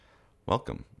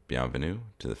Welcome, bienvenue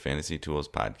to the Fantasy Tools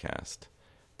Podcast.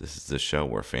 This is the show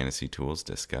where fantasy tools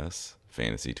discuss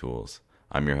fantasy tools.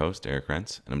 I'm your host, Eric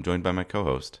Rentz, and I'm joined by my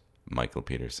co-host, Michael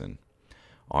Peterson.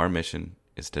 Our mission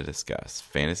is to discuss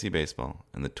fantasy baseball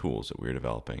and the tools that we're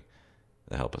developing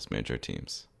that help us manage our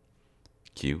teams.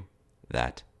 Cue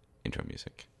that intro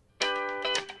music.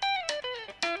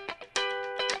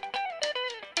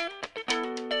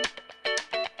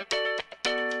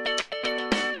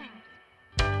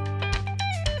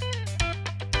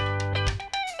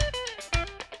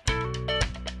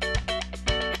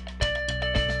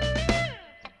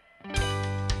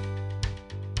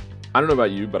 I don't know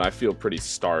about you, but I feel pretty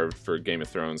starved for Game of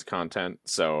Thrones content.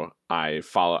 So I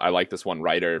like this one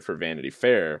writer for Vanity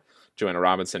Fair, Joanna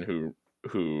Robinson,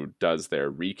 who does their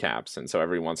recaps. And so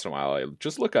every once in a while I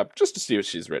just look up just to see what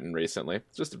she's written recently,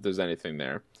 just if there's anything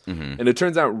there. Mm-hmm. And it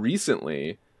turns out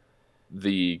recently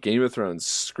the Game of Thrones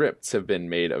scripts have been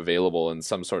made available in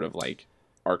some sort of like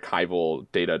archival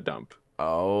data dump.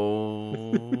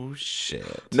 Oh,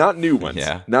 shit. Not new ones.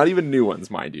 Yeah. Not even new ones,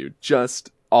 mind you.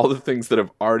 Just all the things that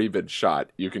have already been shot,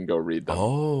 you can go read them.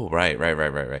 Oh, right.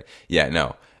 Yeah,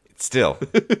 no, still.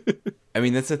 I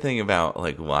mean, that's the thing about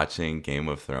like watching Game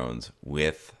of Thrones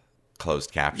with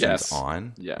closed captions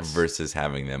on versus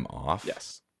having them off.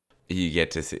 Yes. You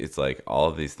get to see, it's like all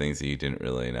of these things that you didn't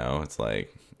really know. It's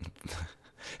like,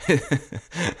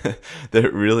 that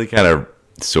really kind of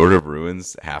sort of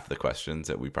ruins half the questions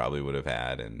that we probably would have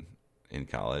had in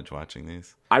college watching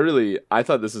these. I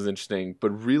thought this was interesting, but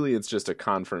really it's just a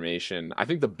confirmation. I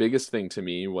think the biggest thing to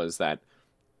me was that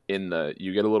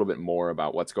you get a little bit more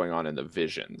about what's going on in the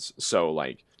visions. So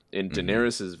like in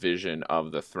Daenerys's vision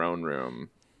of the throne room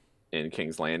in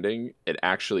King's Landing, it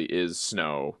actually is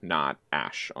snow, not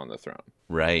ash on the throne.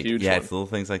 Right. Huge yeah, one. It's little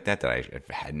things like that I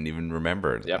hadn't even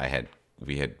remembered. Yep.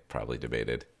 We had probably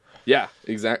debated. Yeah,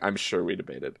 exactly. I'm sure we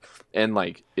debated. And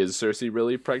like, is Cersei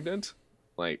really pregnant?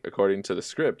 Like, according to the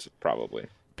script, probably.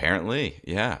 Apparently,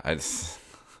 yeah. I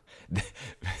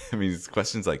mean, it's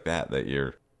questions like that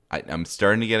I'm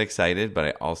starting to get excited, but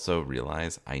I also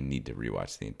realize I need to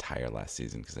rewatch the entire last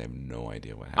season because I have no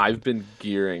idea what happened. I've been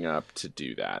gearing up to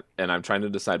do that, and I'm trying to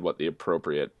decide what the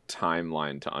appropriate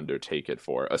timeline to undertake it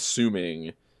for,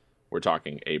 assuming we're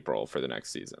talking April for the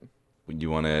next season. You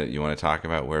want to talk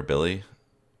about where Billy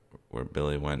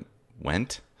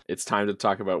went? It's time to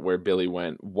talk about where Billy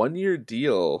went. 1-year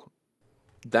deal.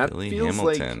 That Billy feels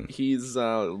Hamilton. Like he's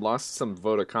lost some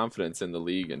vote of confidence in the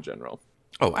league in general.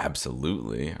 Oh,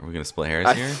 absolutely. Are we going to split hairs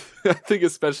here? I think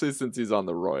especially since he's on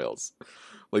the Royals.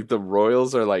 Like, the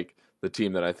Royals are like the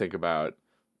team that I think about.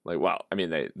 Like, well, I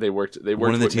mean, they worked.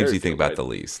 One of the teams you think about the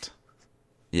least.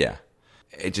 Yeah.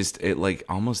 It like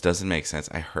almost doesn't make sense.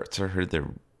 I heard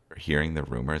hearing the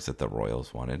rumors that the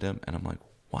Royals wanted him, and I'm like,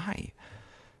 why?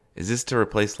 Is this to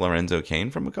replace Lorenzo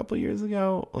Cain from a couple years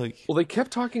ago? Like, well, they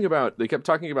kept talking about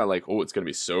like, oh, it's going to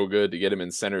be so good to get him in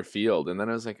center field, and then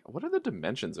I was like, what are the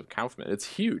dimensions of Kaufman? It's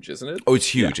huge, isn't it? Oh, it's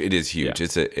huge. Yeah. It is huge.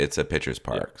 Yeah. It's a pitcher's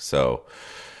park, so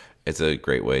it's a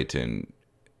great way to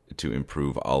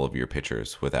improve all of your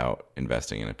pitchers without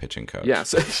investing in a pitching coach. Yeah.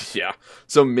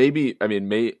 So maybe, I mean,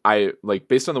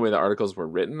 based on the way the articles were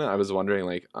written, I was wondering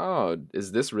like, oh,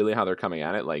 is this really how they're coming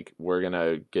at it? Like, we're going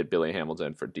to get Billy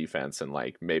Hamilton for defense and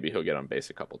like maybe he'll get on base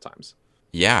a couple times.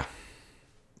 Yeah.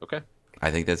 Okay.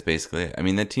 I think that's basically it. I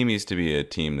mean, that team used to be a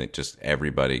team that just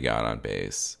everybody got on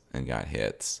base and got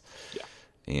hits. Yeah.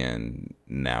 And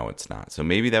now it's not. So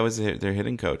maybe that was their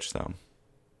hitting coach though.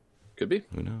 Could be.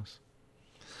 Who knows?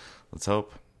 Let's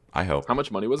hope. I hope. How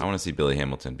much money was it? I want to see Billy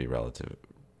Hamilton be relevant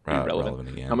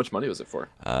again. How much money was it for?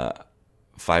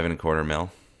 $5.25 million.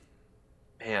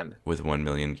 Man. With $1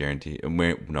 million guarantee.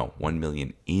 No, $1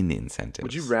 million in incentives.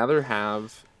 Would you rather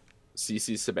have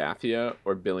CC Sabathia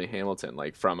or Billy Hamilton,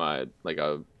 like from a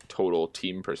total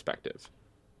team perspective?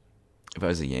 If I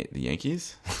was the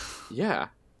Yankees? Yeah.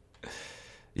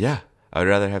 Yeah, I would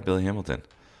rather have Billy Hamilton.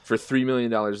 For $3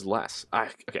 million less.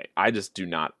 I just do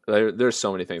not. There's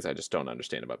so many things I just don't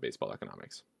understand about baseball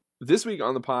economics. This week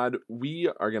on the pod,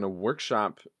 we are going to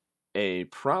workshop a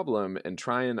problem and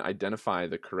try and identify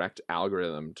the correct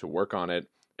algorithm to work on it.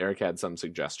 Eric had some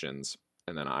suggestions,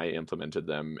 and then I implemented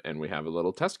them, and we have a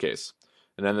little test case.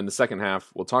 And then in the second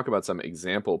half, we'll talk about some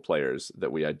example players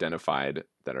that we identified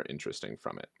that are interesting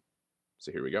from it.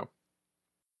 So here we go.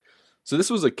 So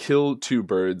this was a kill two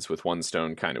birds with one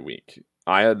stone kind of week.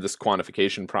 I had this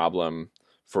quantification problem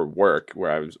for work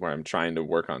where I'm trying to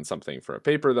work on something for a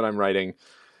paper that I'm writing.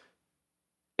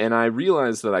 And I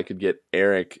realized that I could get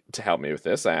Eric to help me with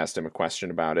this. I asked him a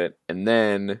question about it, and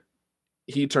then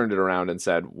he turned it around and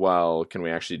said, well, can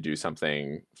we actually do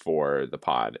something for the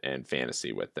pod and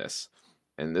fantasy with this?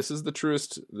 And this is the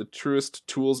truest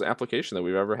tools application that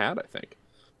we've ever had, I think.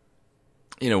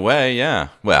 In a way, yeah.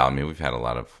 Well, I mean, we've had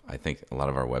I think a lot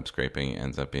of our web scraping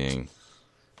ends up being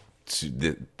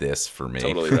this for me.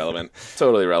 Totally relevant.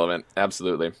 Totally relevant.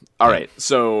 Absolutely. All right.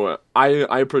 So I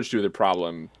approached you with a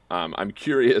problem. I'm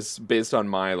curious, based on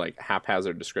my like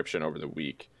haphazard description over the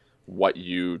week, what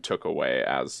you took away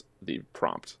as the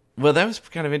prompt. Well, that was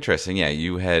kind of interesting. Yeah,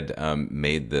 you had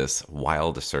made this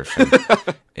wild assertion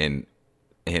in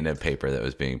a paper that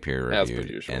was being peer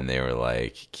reviewed, and they were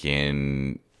like,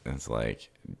 "Can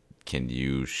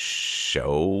you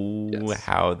show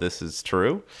how this is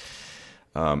true?"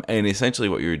 And essentially,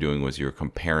 what you were doing was you were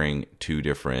comparing two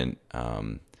different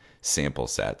sample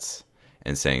sets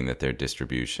and saying that their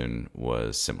distribution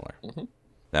was similar. Mm-hmm.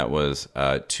 That was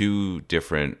two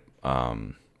different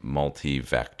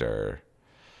multi-vector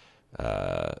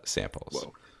samples.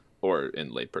 Whoa. Or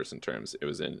in layperson terms, it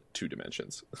was in 2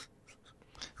 dimensions.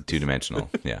 2-dimensional,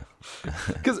 yeah.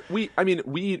 Because we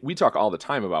talk all the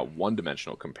time about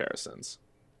 1-dimensional comparisons.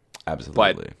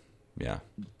 Absolutely, but yeah.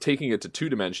 Taking it to 2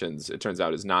 dimensions, it turns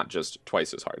out, is not just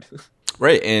twice as hard.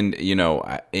 Right, and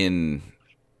in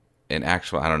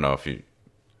actual, I don't know if you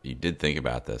did think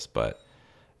about this, but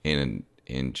in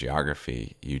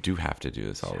geography, you do have to do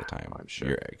this all the time. I'm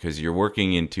sure. Because you're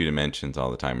working in 2 dimensions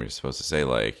all the time. You're supposed to say,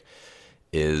 like,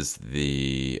 is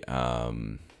the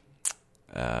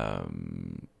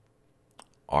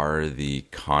are the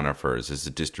conifers, is the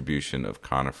distribution of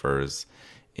conifers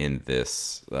in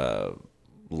this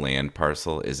land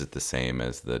parcel, is it the same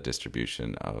as the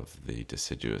distribution of the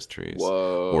deciduous trees?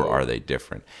 Whoa. Or are they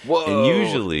different? Whoa. And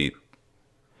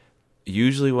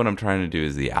usually what I'm trying to do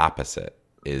is the opposite,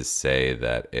 is say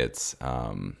that it's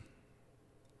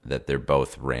that they're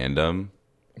both random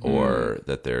or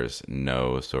that there's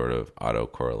no sort of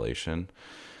autocorrelation,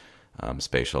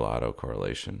 spatial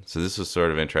autocorrelation. So this was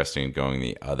sort of interesting going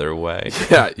the other way.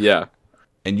 Yeah.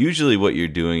 And usually what you're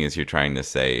doing is you're trying to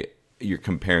say, you're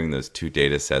comparing those 2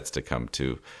 data sets to come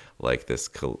to like this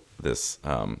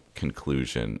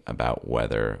conclusion about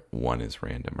whether one is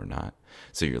random or not.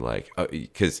 So you're like,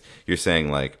 because you're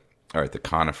saying like, all right, the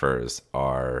conifers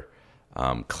are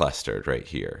clustered right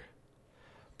here.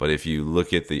 But if you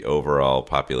look at the overall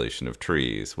population of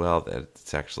trees, well,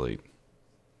 it's actually,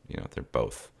 they're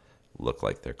both look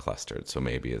like they're clustered. So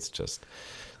maybe it's just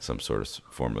some sort of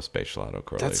form of spatial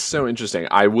autocorrelation. That's so interesting.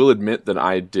 I will admit that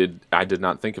I did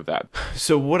not think of that.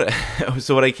 So what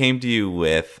I came to you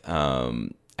with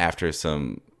after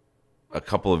a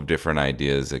couple of different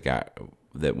ideas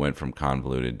that went from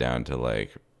convoluted down to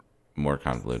like more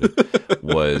convoluted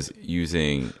was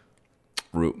using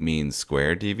root mean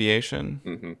square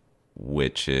deviation,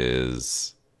 which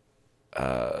is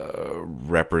so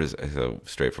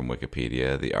straight from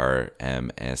Wikipedia, the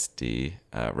RMSD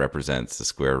represents the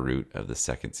square root of the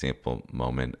second sample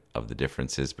moment of the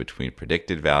differences between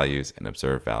predicted values and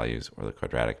observed values, or the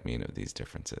quadratic mean of these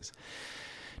differences.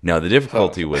 Now, the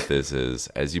difficulty with this is,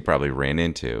 as you probably ran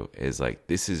into, is like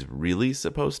this is really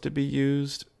supposed to be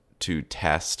used to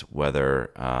test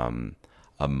whether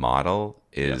a model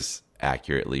is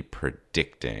accurately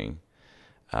predicting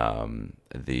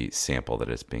the sample that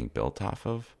it's being built off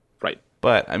of. Right.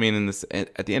 But I mean,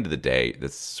 at the end of the day,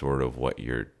 that's sort of what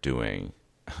you're doing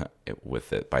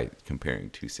with it by comparing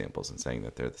 2 samples and saying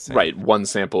that they're the same. Right. One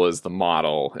sample is the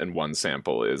model, and one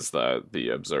sample is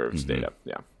the observed data.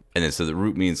 Yeah. And then so the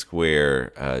root mean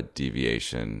square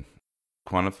deviation,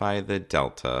 quantify the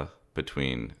delta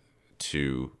between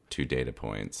two data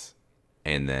points,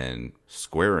 and then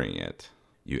squaring it,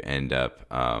 you end up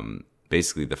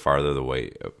basically the farther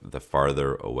away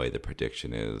the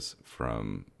prediction is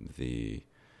from the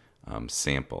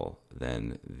sample,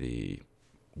 then the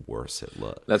worse it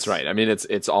looks. That's right. I mean,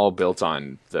 it's all built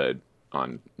on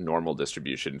normal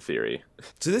distribution theory.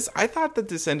 So I thought that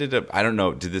this ended up, I don't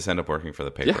know, did this end up working for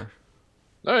the paper?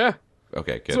 Yeah. Oh yeah.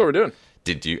 Okay, good. That's what we're doing.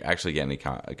 Did you actually get any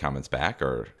comments back,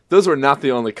 or? Those were not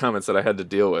the only comments that I had to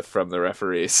deal with from the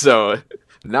referee, so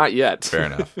not yet. Fair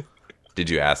enough. Did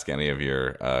you ask any of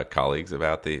your colleagues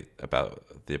about the?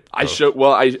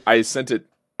 I sent it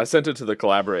to the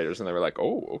collaborators, and they were like,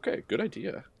 "Oh, okay, good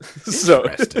idea."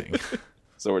 Interesting.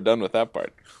 So we're done with that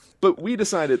part. But we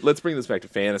decided, let's bring this back to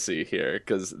fantasy here,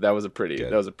 because that was a pretty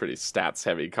stats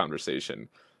heavy conversation.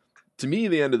 To me,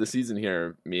 the end of the season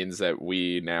here means that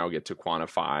we now get to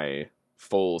quantify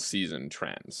full season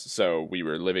trends. So we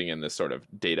were living in this sort of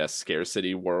data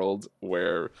scarcity world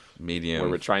where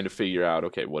we're trying to figure out,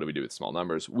 okay, what do we do with small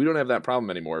numbers? We don't have that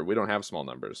problem anymore. We don't have small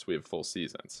numbers. We have full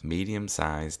seasons.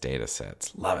 Medium-sized data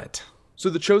sets. Love it. So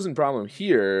the chosen problem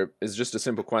here is just a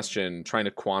simple question trying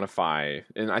to quantify,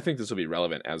 and I think this will be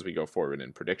relevant as we go forward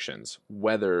in predictions,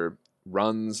 whether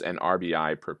runs and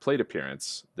RBI per plate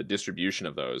appearance, the distribution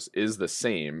of those, is the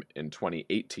same in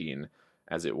 2018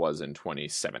 as it was in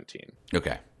 2017.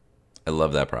 Okay. I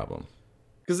love that problem.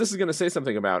 Because this is going to say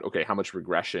something about, okay, how much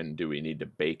regression do we need to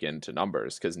bake into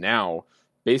numbers? Because now,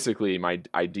 basically, my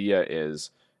idea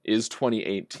is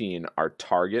 2018 our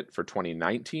target for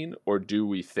 2019, or do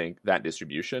we think that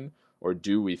distribution, or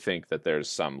do we think that there's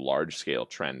some large-scale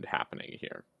trend happening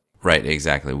here? Right,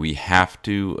 exactly. We have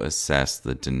to assess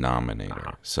the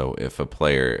denominator. So if a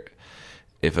player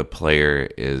is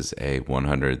a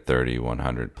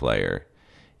 130-100 player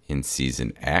in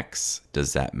season X,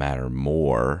 does that matter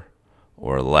more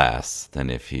or less than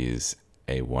if he's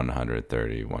a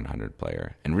 130-100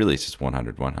 player? And really, it's just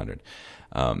 100-100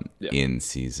 in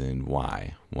season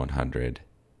Y,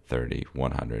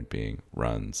 130-100 being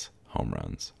runs, home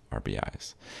runs,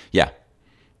 RBIs. Yeah,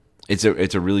 it's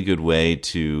a really good way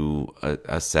to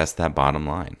assess that bottom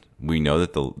line. We know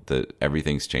that the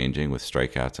everything's changing with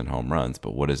strikeouts and home runs,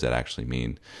 but what does that actually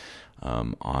mean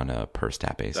on a per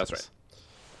stat basis? That's right.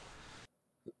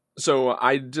 So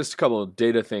I just a couple of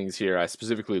data things here. I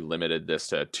specifically limited this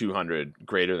to 200,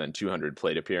 greater than 200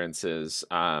 plate appearances.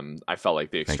 I felt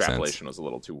like the extrapolation was a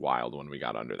little too wild when we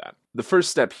got under that. The first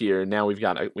step here, now we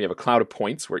have a cloud of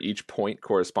points where each point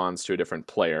corresponds to a different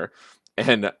player.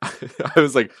 And I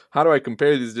was like, how do I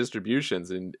compare these distributions?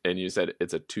 And you said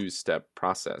it's a two-step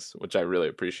process, which I really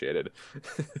appreciated.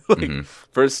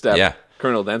 First step,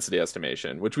 kernel density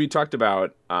estimation, which we talked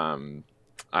about.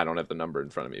 I don't have the number in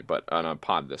front of me, but on a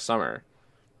pod this summer,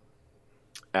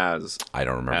 as I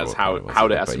don't remember as how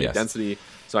to estimate density.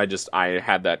 So I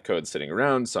had that code sitting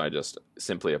around, so I just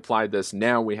simply applied this.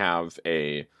 Now we have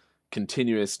a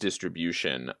continuous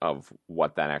distribution of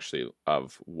what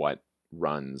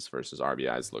runs versus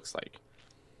RBIs looks like.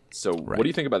 So what do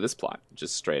you think about this plot?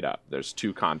 Just straight up, there's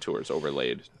two contours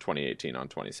overlaid, 2018 on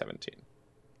 2017.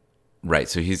 Right.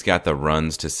 So he's got the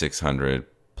runs to 600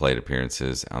 plate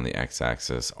appearances on the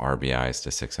x-axis, RBIs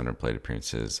to 600 plate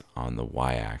appearances on the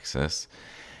y-axis,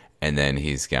 and then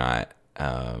he's got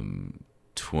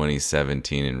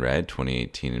 2017 in red,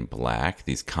 2018 in black.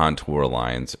 These contour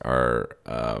lines are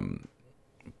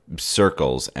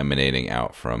circles emanating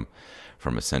out from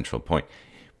a central point.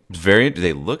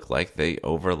 They look like they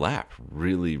overlap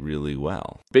really, really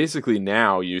well. Basically,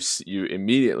 now you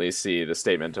immediately see the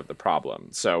statement of the problem.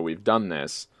 So we've done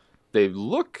this. They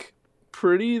look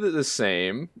pretty the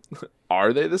same.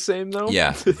 Are they the same though?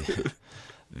 Yeah.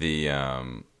 The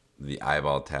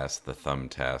eyeball test, the thumb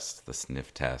test, the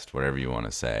sniff test, whatever you want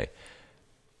to say,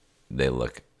 they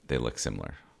look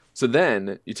similar. So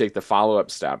then you take the follow-up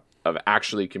step of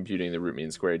actually computing the root mean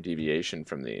squared deviation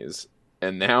from these.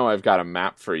 And now I've got a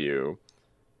map for you,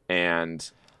 and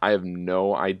I have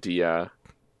no idea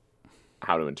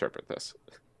how to interpret this.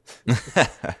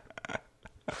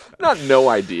 Not no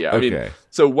idea. I mean,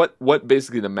 so what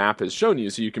basically the map has shown you,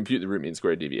 so you compute the root mean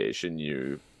squared deviation,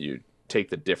 you take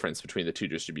the difference between the two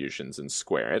distributions and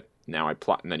square it. Now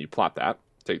and then you plot that,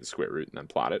 take the square root and then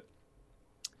plot it.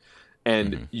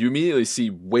 And you immediately see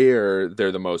where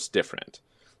they're the most different.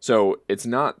 So it's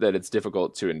not that it's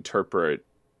difficult to interpret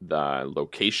the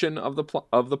location of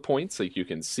the points. Like you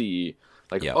can see,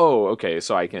 oh, okay,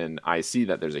 so I see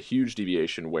that there's a huge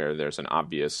deviation where there's an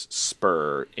obvious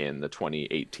spur in the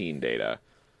 2018 data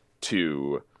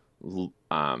to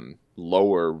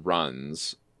lower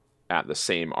runs at the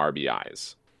same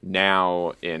RBIs.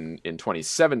 Now in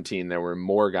 2017, there were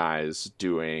more guys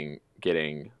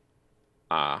getting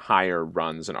higher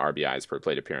runs and RBIs per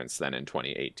plate appearance than in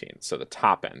 2018. So the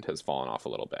top end has fallen off a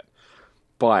little bit.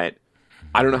 But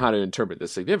I don't know how to interpret the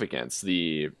significance.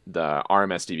 The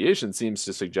RMS deviation seems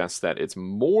to suggest that it's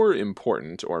more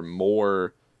important or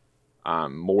more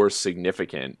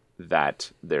significant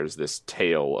that there's this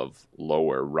tail of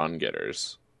lower run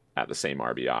getters at the same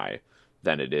RBI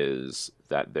than it is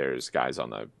that there's guys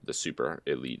on the super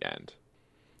elite end.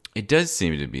 It does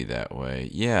seem to be that way.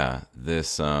 Yeah,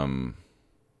 this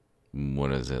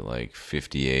what is it, like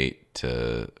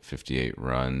 58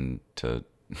 run to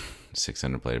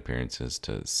 600 plate appearances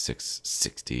to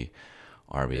 660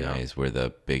 RBIs, where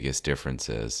the biggest difference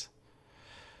is.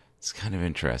 It's kind of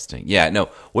interesting. Yeah, no,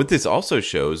 what this also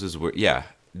shows is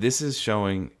this is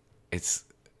showing, it's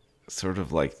sort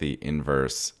of like the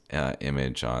inverse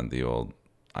image on the old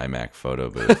iMac photo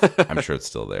booth. I'm sure it's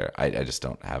still there. I just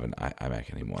don't have an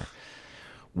iMac anymore.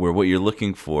 Where what you're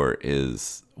looking for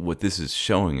is, what this is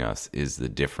showing us is the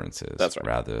differences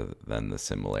rather than the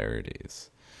similarities,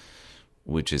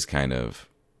 which is kind of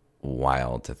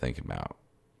wild to think about.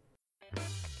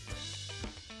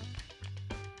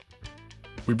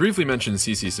 We briefly mentioned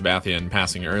CC Sabathia in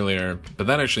passing earlier, but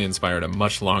that actually inspired a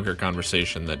much longer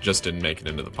conversation that just didn't make it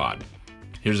into the pod.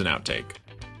 Here's an outtake.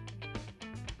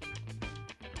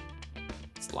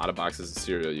 It's a lot of boxes of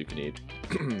cereal you can eat.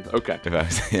 Okay. If I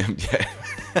was him, yeah.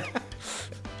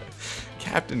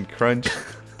 Captain Crunch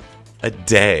a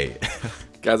day.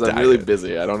 Guys, I'm really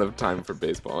busy. I don't have time for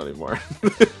baseball anymore.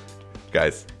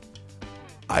 Guys,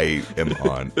 I am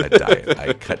on a diet.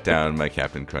 I cut down my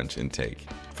Captain Crunch intake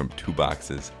from 2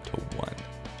 boxes to 1.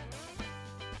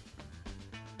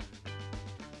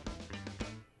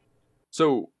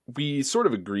 So we sort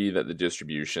of agree that the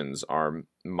distributions are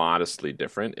modestly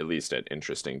different, at least at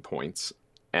interesting points.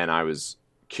 And I was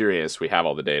curious, we have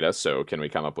all the data, so can we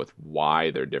come up with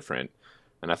why they're different?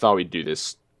 And I thought we'd do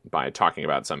this by talking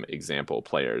about some example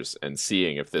players and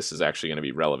seeing if this is actually going to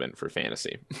be relevant for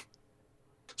fantasy.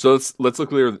 So let's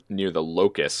look near the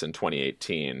locus in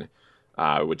 2018,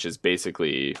 which is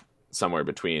basically somewhere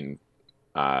between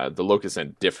the locus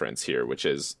and difference here, which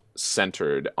is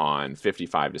centered on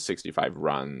 55 to 65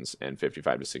 runs and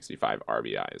 55 to 65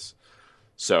 RBIs.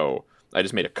 So I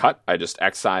just made a cut. I just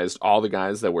excised all the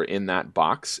guys that were in that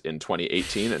box in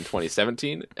 2018 and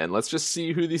 2017, and let's just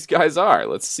see who these guys are.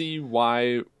 Let's see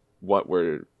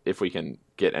if we can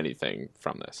get anything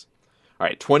from this. All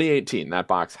right, 2018, that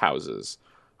box houses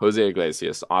Jose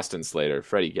Iglesias, Austin Slater,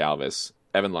 Freddie Galvis,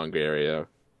 Evan Longoria,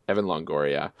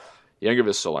 Yangervis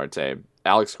Solarte,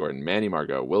 Alex Gordon, Manny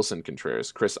Margot, Wilson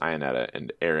Contreras, Chris Iannetta,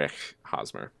 and Eric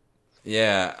Hosmer.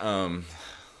 Yeah,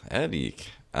 Eric.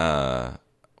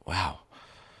 Wow.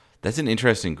 That's an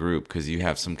interesting group because you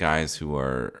have some guys who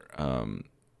are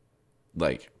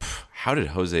how did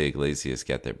Jose Iglesias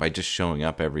get there? By just showing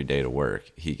up every day to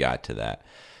work, he got to that.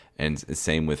 And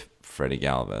same with Freddie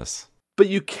Galvis. But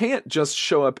you can't just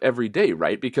show up every day,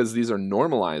 right? Because these are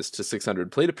normalized to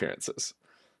 600 plate appearances.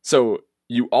 So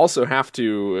you also have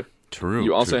to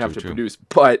produce,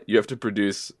 but you have to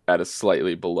produce at a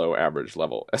slightly below average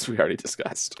level, as we already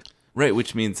discussed. Right,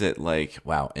 which means that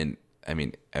and I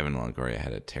mean, Evan Longoria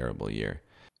had a terrible year.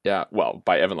 Yeah, well,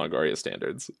 by Evan Longoria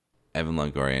standards. Evan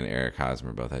Longoria and Eric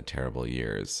Hosmer both had terrible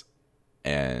years.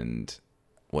 And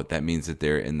what that means that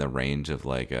they're in the range of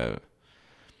like a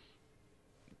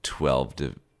 12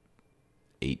 to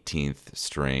 18th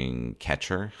string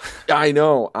catcher. I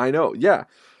know. Yeah.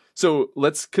 So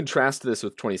let's contrast this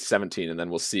with 2017, and then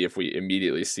we'll see if we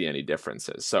immediately see any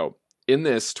differences. So in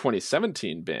this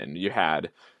 2017 bin, you had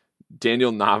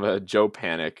Daniel Nava, Joe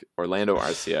Panik, Orlando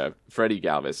Arcia, Freddie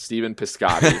Galvis, Steven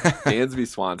Piscotty, Dansby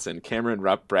Swanson, Cameron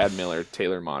Rupp, Brad Miller,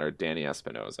 Taylor Motter, Danny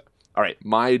Espinosa. All right,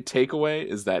 my takeaway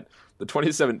is that the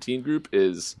 2017 group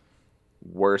is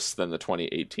worse than the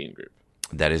 2018 group.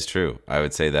 That is true. I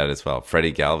would say that as well.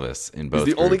 Freddie Galvis in both.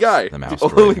 He's the groups, only guy.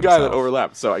 The only guy that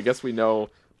overlapped. So I guess we know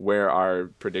where our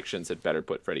predictions had better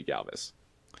put Freddie Galvis.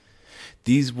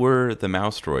 These were the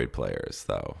Mouseroid players,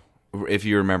 though. If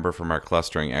you remember from our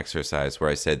clustering exercise where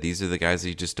I said these are the guys that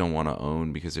you just don't want to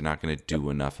own because they're not going to do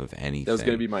enough of anything. That was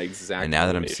going to be my exact And now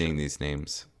that I'm seeing these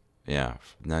names, now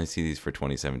I see these for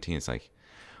 2017, it's like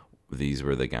these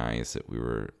were the guys that we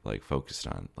were like focused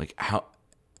on. Like how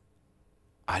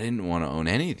I didn't want to own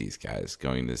any of these guys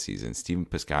going into the season. Steven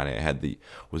Piscotty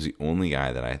was the only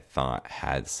guy that I thought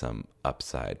had some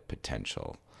upside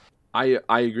potential. I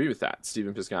agree with that.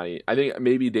 Steven Piscotty. I think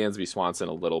maybe Dansby Swanson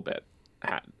a little bit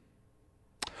had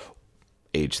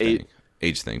age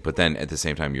thing. But then at the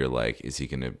same time, you're like, is he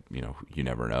going to, you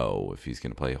never know if he's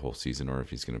going to play a whole season or if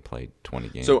he's going to play 20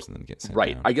 games and then get sent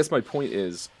down. I guess my point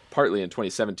is partly in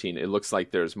 2017, it looks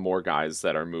like there's more guys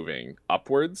that are moving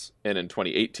upwards. And in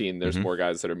 2018, there's more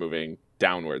guys that are moving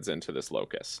downwards into this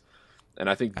locus. And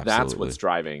I think that's what's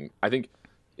driving. I think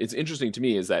it's interesting to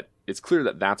me is that it's clear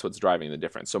that that's what's driving the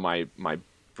difference. So my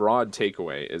broad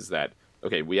takeaway is that,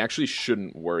 okay, we actually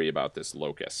shouldn't worry about this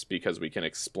locus because we can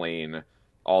explain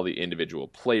all the individual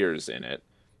players in it.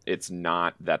 It's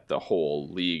not that the whole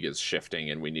league is shifting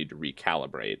and we need to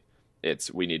recalibrate.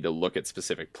 We need to look at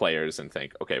specific players and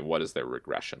think, okay, what does their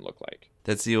regression look like?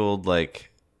 That's the old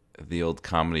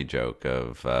comedy joke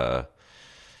of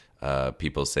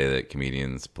people say that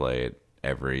comedians play at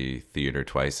every theater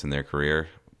twice in their career.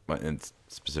 In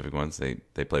specific ones,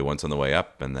 they play once on the way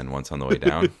up and then once on the way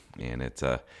down, and it's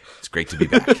great to be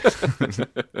back.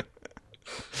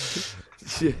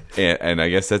 And I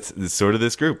guess that's sort of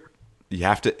this group. You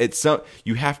have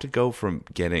to go from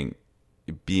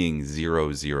being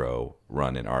 0-0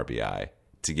 run in RBI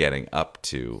to getting up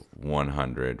to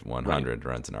 100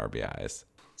 runs in RBIs.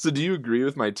 So do you agree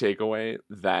with my takeaway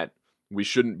that we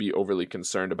shouldn't be overly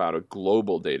concerned about a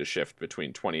global data shift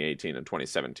between 2018 and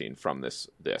 2017 from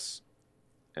this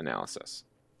analysis.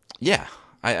 Yeah,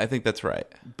 I think that's right.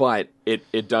 But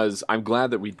it does. I'm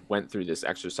glad that we went through this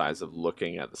exercise of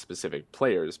looking at the specific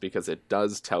players, because it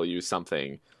does tell you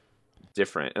something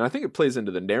different. And I think it plays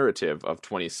into the narrative of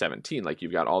 2017. Like,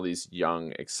 you've got all these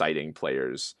young, exciting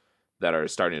players that are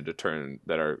starting to turn,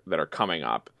 that are coming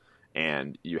up,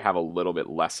 and you have a little bit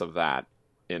less of that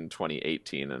in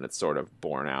 2018, and it's sort of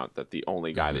borne out that the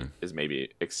only guy that is maybe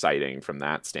exciting from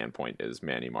that standpoint is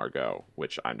Manny Margot,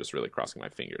 which I'm just really crossing my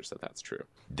fingers that that's true.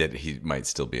 That he might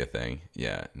still be a thing.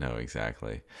 Yeah, no,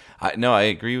 exactly. I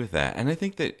agree with that. And I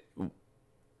think that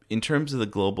in terms of the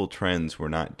global trends, we're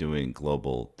not doing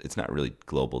global, it's not really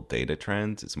global data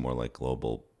trends. It's more like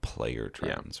global player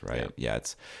trends, right? Yeah,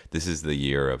 this is the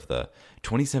year of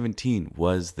 2017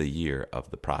 was the year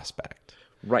of the prospect.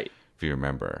 Right. If you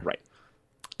remember. Right.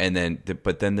 And then,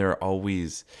 but then there are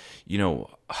always,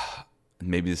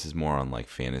 maybe this is more on like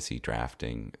fantasy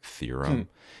drafting theorem.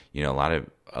 A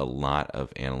lot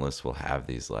of analysts will have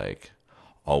these like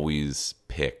always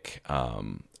pick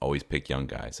young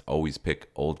guys, always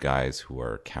pick old guys who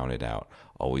are counted out,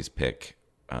 always pick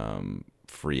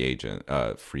free agent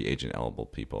eligible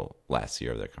people last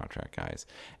year of their contract guys,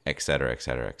 et cetera, et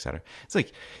cetera, et cetera. It's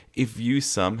like if you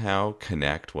somehow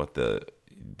connect what the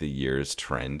year's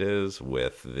trend is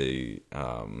with the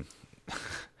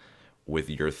with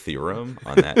your theorem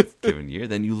on that given year,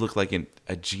 then you look like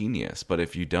a genius. But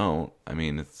if you don't, I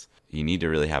mean, you need to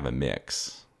really have a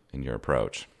mix in your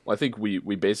approach. Well, I think we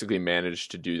basically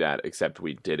managed to do that, except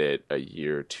we did it a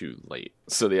year too late.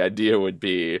 So the idea would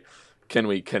be, can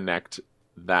we connect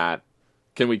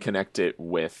it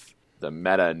with the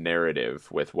meta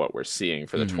narrative with what we're seeing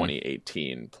for the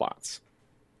 2018 plots?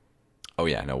 Oh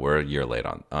yeah, no, we're a year late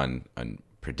on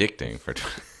predicting for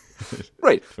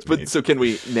right. But so can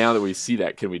we, now that we see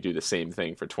that, can we do the same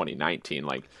thing for 2019?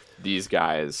 Like, these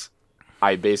guys,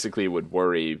 I basically would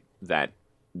worry that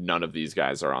none of these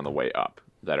guys are on the way up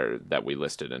that we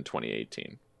listed in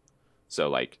 2018. So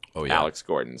like, Alex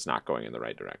Gordon's not going in the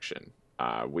right direction.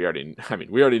 We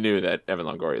already knew that Evan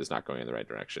Longoria is not going in the right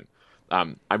direction.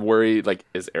 I'm worried, like,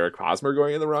 is Eric Hosmer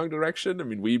going in the wrong direction? I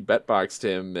mean, we bet boxed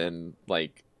him, and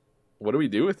like, what do we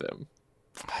do with him?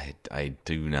 I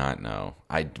do not know.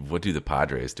 What do the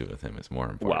Padres do with him is more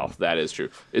important. Well, that is true.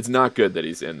 It's not good that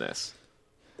he's in this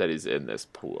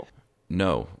pool.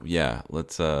 No, yeah.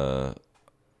 Let's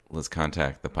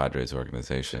contact the Padres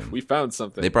organization. We found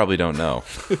something. They probably don't know.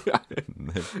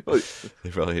 They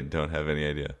probably don't have any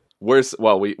idea. Worse,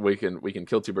 well, we can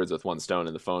kill two birds with one stone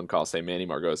in the phone call. Say Manny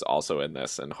Margot is also in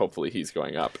this, and hopefully he's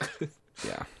going up.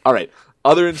 Yeah. All right.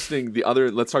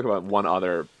 Let's talk about one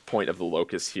other point of the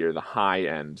locus here, the high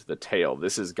end, the tail.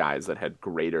 This is guys that had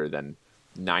greater than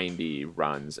 90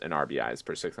 runs and RBIs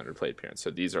per 600 plate appearance.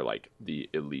 So these are like the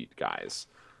elite guys.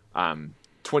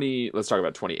 Let's talk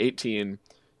about 2018.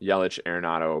 Yelich,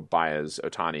 Arenado, Baez,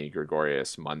 Ohtani,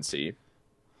 Gregorius, Muncy.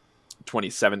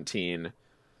 2017,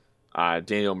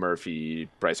 Daniel Murphy,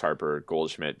 Bryce Harper,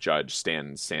 Goldschmidt, Judge,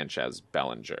 Stanton, Sanchez,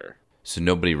 Bellinger. So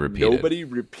nobody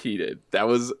repeated. That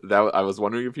was I was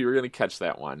wondering if you were going to catch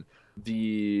that one.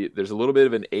 There's a little bit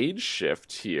of an age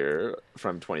shift here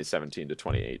from 2017 to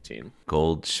 2018.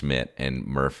 Goldschmidt and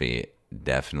Murphy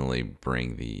definitely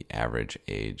bring the average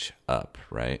age up,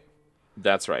 right?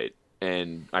 That's right.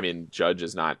 And I mean, Judge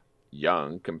is not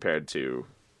young compared to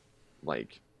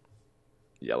like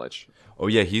Yelich. Oh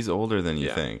yeah, he's older than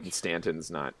you think. And Stanton's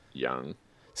not young.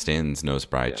 Stanton's no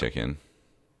spry chicken.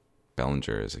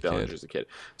 Bellinger is a kid.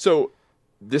 So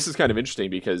this is kind of interesting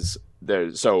because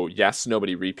yes,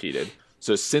 nobody repeated.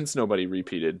 So since nobody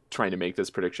repeated, trying to make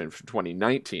this prediction for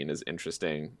 2019 is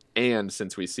interesting. And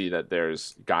since we see that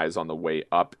there's guys on the way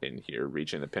up in here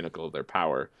reaching the pinnacle of their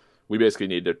power, we basically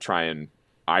need to try and,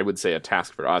 I would say a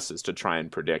task for us is to try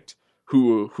and predict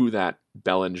who that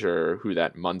Bellinger, who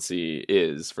that Muncy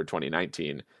is for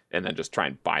 2019, and then just try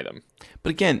and buy them.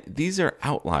 But again, these are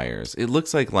outliers. It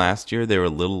looks like last year they were a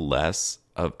little less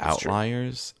of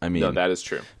outliers. I mean, no, that is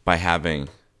true. By having,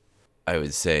 I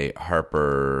would say,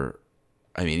 Harper,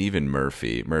 I mean, even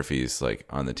Murphy. Murphy's like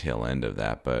on the tail end of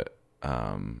that, but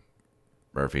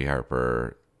Murphy,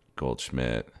 Harper,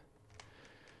 Goldschmidt,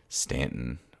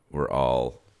 Stanton were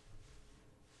all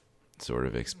sort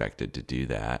of expected to do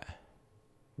that.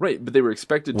 Right, but they were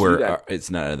expected to do that. It's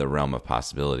not out of the realm of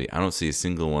possibility. I don't see a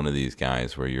single one of these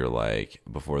guys where you're like,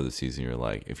 before the season, you're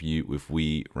like, if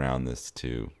we round this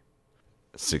to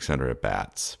 600 at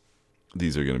bats,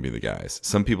 these are going to be the guys.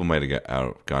 Some people might have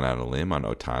gone out on a limb on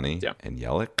Ohtani and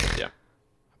Yelich. Yeah.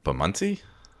 But Muncy?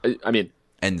 I mean...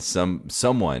 And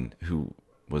someone who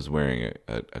was wearing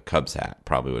a Cubs hat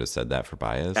probably would have said that for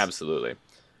Baez. Absolutely.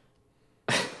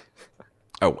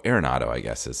 Oh, Arenado, I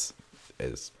guess is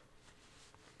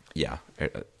yeah.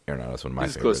 Arenado's one of my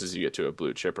As favorites. close as you get to a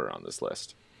blue chipper on this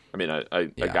list. I mean, a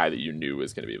guy that you knew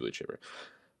was going to be a blue chipper.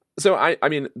 So I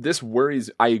mean, this worries.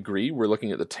 I agree. We're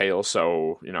looking at the tail.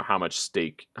 So how much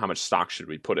stock should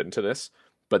we put into this?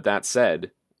 But that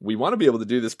said, we want to be able to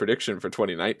do this prediction for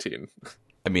 2019.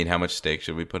 I mean, how much steak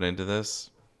should we put into this?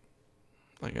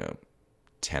 Like a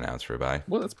 10-ounce ribeye.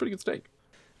 Well, that's a pretty good steak.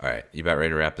 All right, you about ready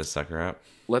to wrap this sucker up?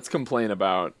 Let's complain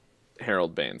about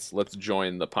Harold Baines. Let's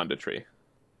join the punditry.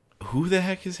 Who the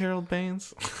heck is Harold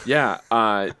Baines? Yeah,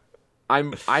 I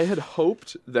had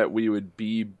hoped that we would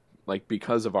be like,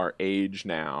 because of our age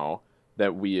now,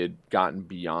 that we had gotten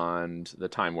beyond the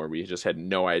time where we just had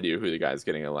no idea who the guys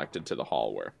getting elected to the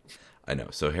hall were. I know.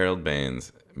 So Harold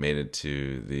Baines made it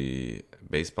to the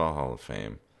Baseball Hall of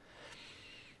Fame.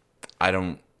 I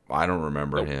don't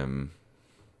remember him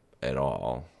at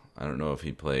all. I don't know if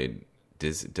he played.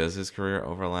 Does his career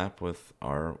overlap with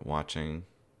our watching?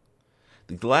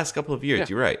 The last couple of years, Yeah.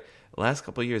 You're right. The last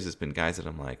couple of years has been guys that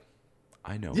I'm like,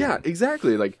 I know. Yeah, him.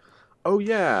 exactly. Like, oh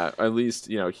yeah, at least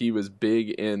he was big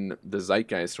in the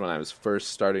zeitgeist when I was first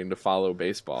starting to follow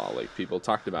baseball. Like, people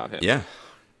talked about him. Yeah.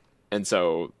 And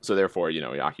so therefore, he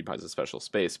occupies a special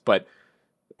space. But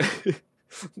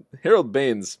Harold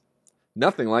Baines,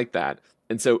 nothing like that.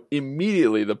 And so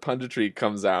immediately the punditry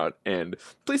comes out, and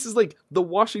places like the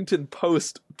Washington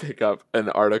Post pick up an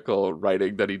article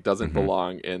writing that he doesn't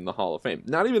belong in the Hall of Fame.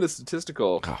 Not even a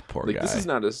statistical. Oh, poor like, guy. This is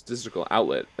not a statistical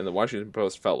outlet. And the Washington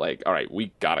Post felt like, all right,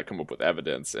 we got to come up with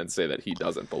evidence and say that he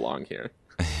doesn't belong here.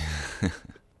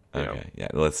 Okay. Yeah.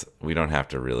 We don't have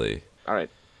to really. All right.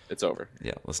 It's over.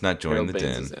 Yeah. Let's not join Harold the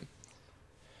Baines den. is in.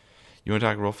 You want to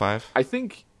talk Rule 5? I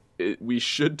think we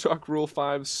should talk Rule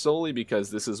 5 solely because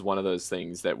this is one of those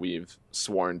things that we've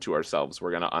sworn to ourselves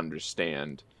we're going to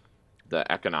understand the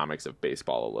economics of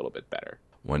baseball a little bit better.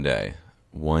 One day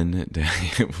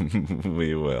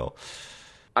we will.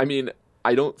 I mean,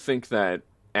 I don't think that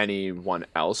anyone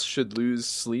else should lose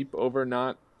sleep over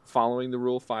not following the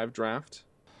Rule 5 draft.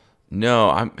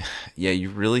 No, you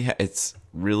really it's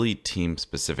really team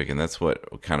specific, and that's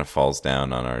what kind of falls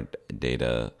down on our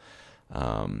data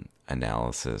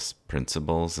analysis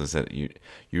principles, is that you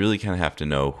really kind of have to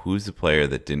know who's the player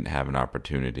that didn't have an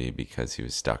opportunity because he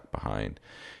was stuck behind.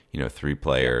 3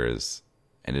 players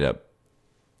ended up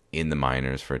in the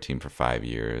minors for a team for 5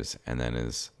 years and then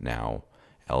is now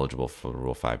eligible for the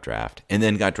Rule 5 draft, and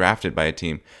then got drafted by a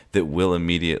team that will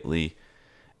immediately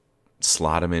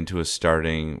slot him into a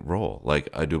starting role,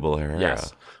 like Odubel Herrera.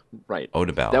 Yes, right.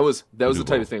 Odubel. That was the Odubel.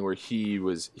 type of thing where he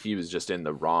was just in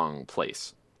the wrong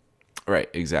place. Right,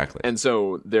 exactly. And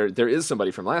so there is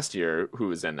somebody from last year who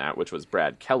was in that, which was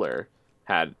Brad Keller,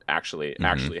 had actually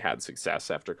had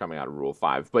success after coming out of Rule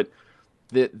 5, but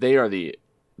they are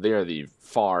the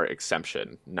far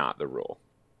exception, not the rule.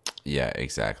 Yeah,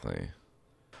 exactly.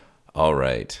 All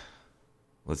right.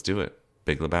 Let's do it.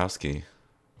 Big Lebowski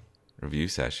review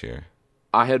sesh here.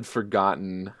 I had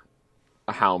forgotten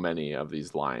how many of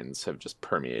these lines have just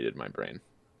permeated my brain.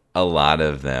 A lot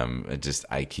of them.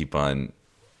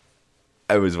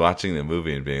 I was watching the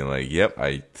movie and being like, yep,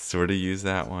 I sort of use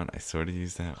that one.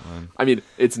 I mean,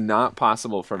 it's not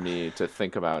possible for me to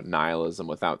think about nihilism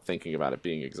without thinking about it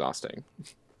being exhausting.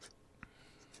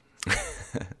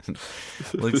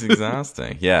 Looks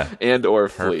exhausting. Yeah. And or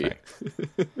flee.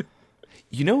 Perfect.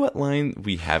 You know what line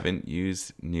we haven't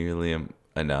used nearly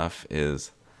enough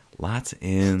is lots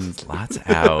ins, lots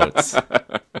outs.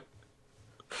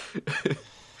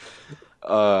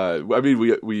 I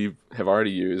mean, we have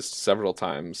already used several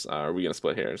times. Are we going to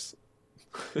split hairs?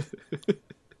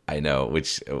 I know,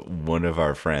 which one of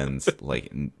our friends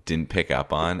didn't pick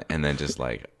up on, and then just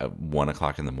at 1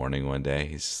 o'clock in the morning one day,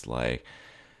 he's just like,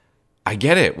 "I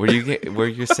get it. Where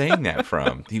you're saying that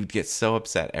from?" He would get so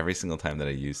upset every single time that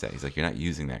I use that. He's like, "You're not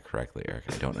using that correctly, Eric.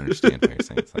 I don't understand what you're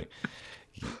saying."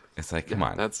 It's like, come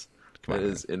on. That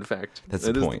is, in fact, That's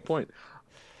that the is point. the point.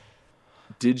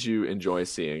 Did you enjoy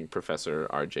seeing Professor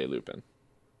R.J. Lupin?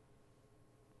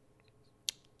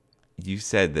 You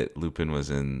said that Lupin was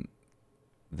in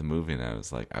the movie, and I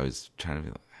was trying to be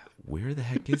like, where the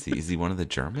heck is he? Is he one of the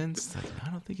Germans? No, I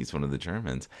don't think he's one of the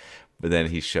Germans. But then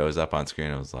he shows up on screen,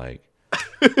 and I was like,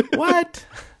 what?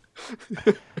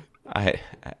 I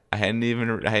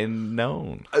hadn't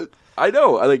known. I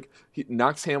know.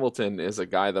 Knox Hamilton is a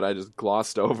guy that I just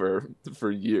glossed over for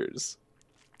years.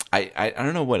 I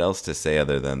don't know what else to say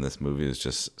other than this movie is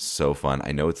just so fun.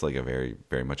 I know it's a very,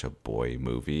 very much a boy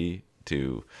movie.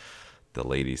 The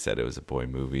lady said it was a boy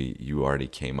movie. You already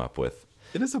came up with.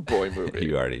 It is a boy movie.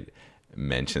 You already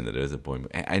mentioned that it was a boy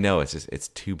movie. I know, it's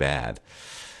too bad.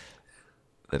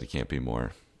 that it can't be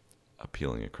more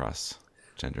appealing across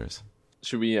genders.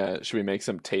 Should we make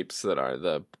some tapes that are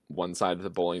the one side of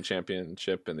the bowling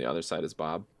championship and the other side is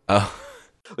Bob? Oh,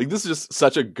 Like, this is just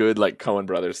such a good, like, Coen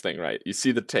Brothers thing, right? You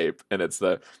see the tape, and it's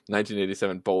the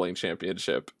 1987 bowling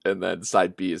championship, and then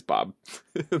side B is Bob.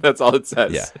 That's all it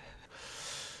says. yeah.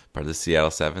 Part of the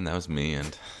Seattle 7, that was me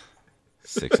and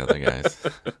 6 other guys.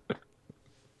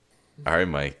 All right,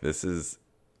 Mike, this is,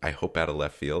 I hope, out of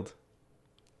left field,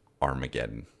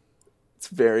 Armageddon. It's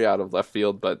very out of left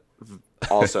field, but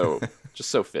also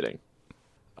just so fitting.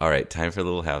 All right, time for a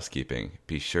little housekeeping.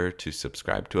 Be sure to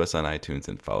subscribe to us on iTunes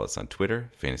and follow us on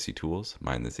Twitter, Fantasy Tools,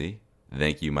 Mind the Z.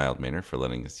 Thank you, Mild Manner, for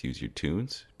letting us use your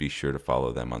tunes. Be sure to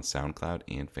follow them on SoundCloud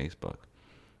and Facebook.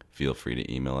 Feel free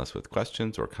to email us with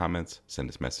questions or comments. Send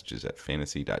us messages at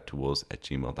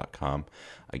fantasy.tools@gmail.com.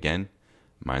 Again,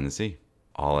 Mind the Z.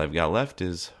 All I've got left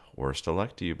is worst of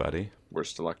luck to you, buddy.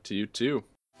 Worst of luck to you, too.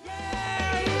 Yeah!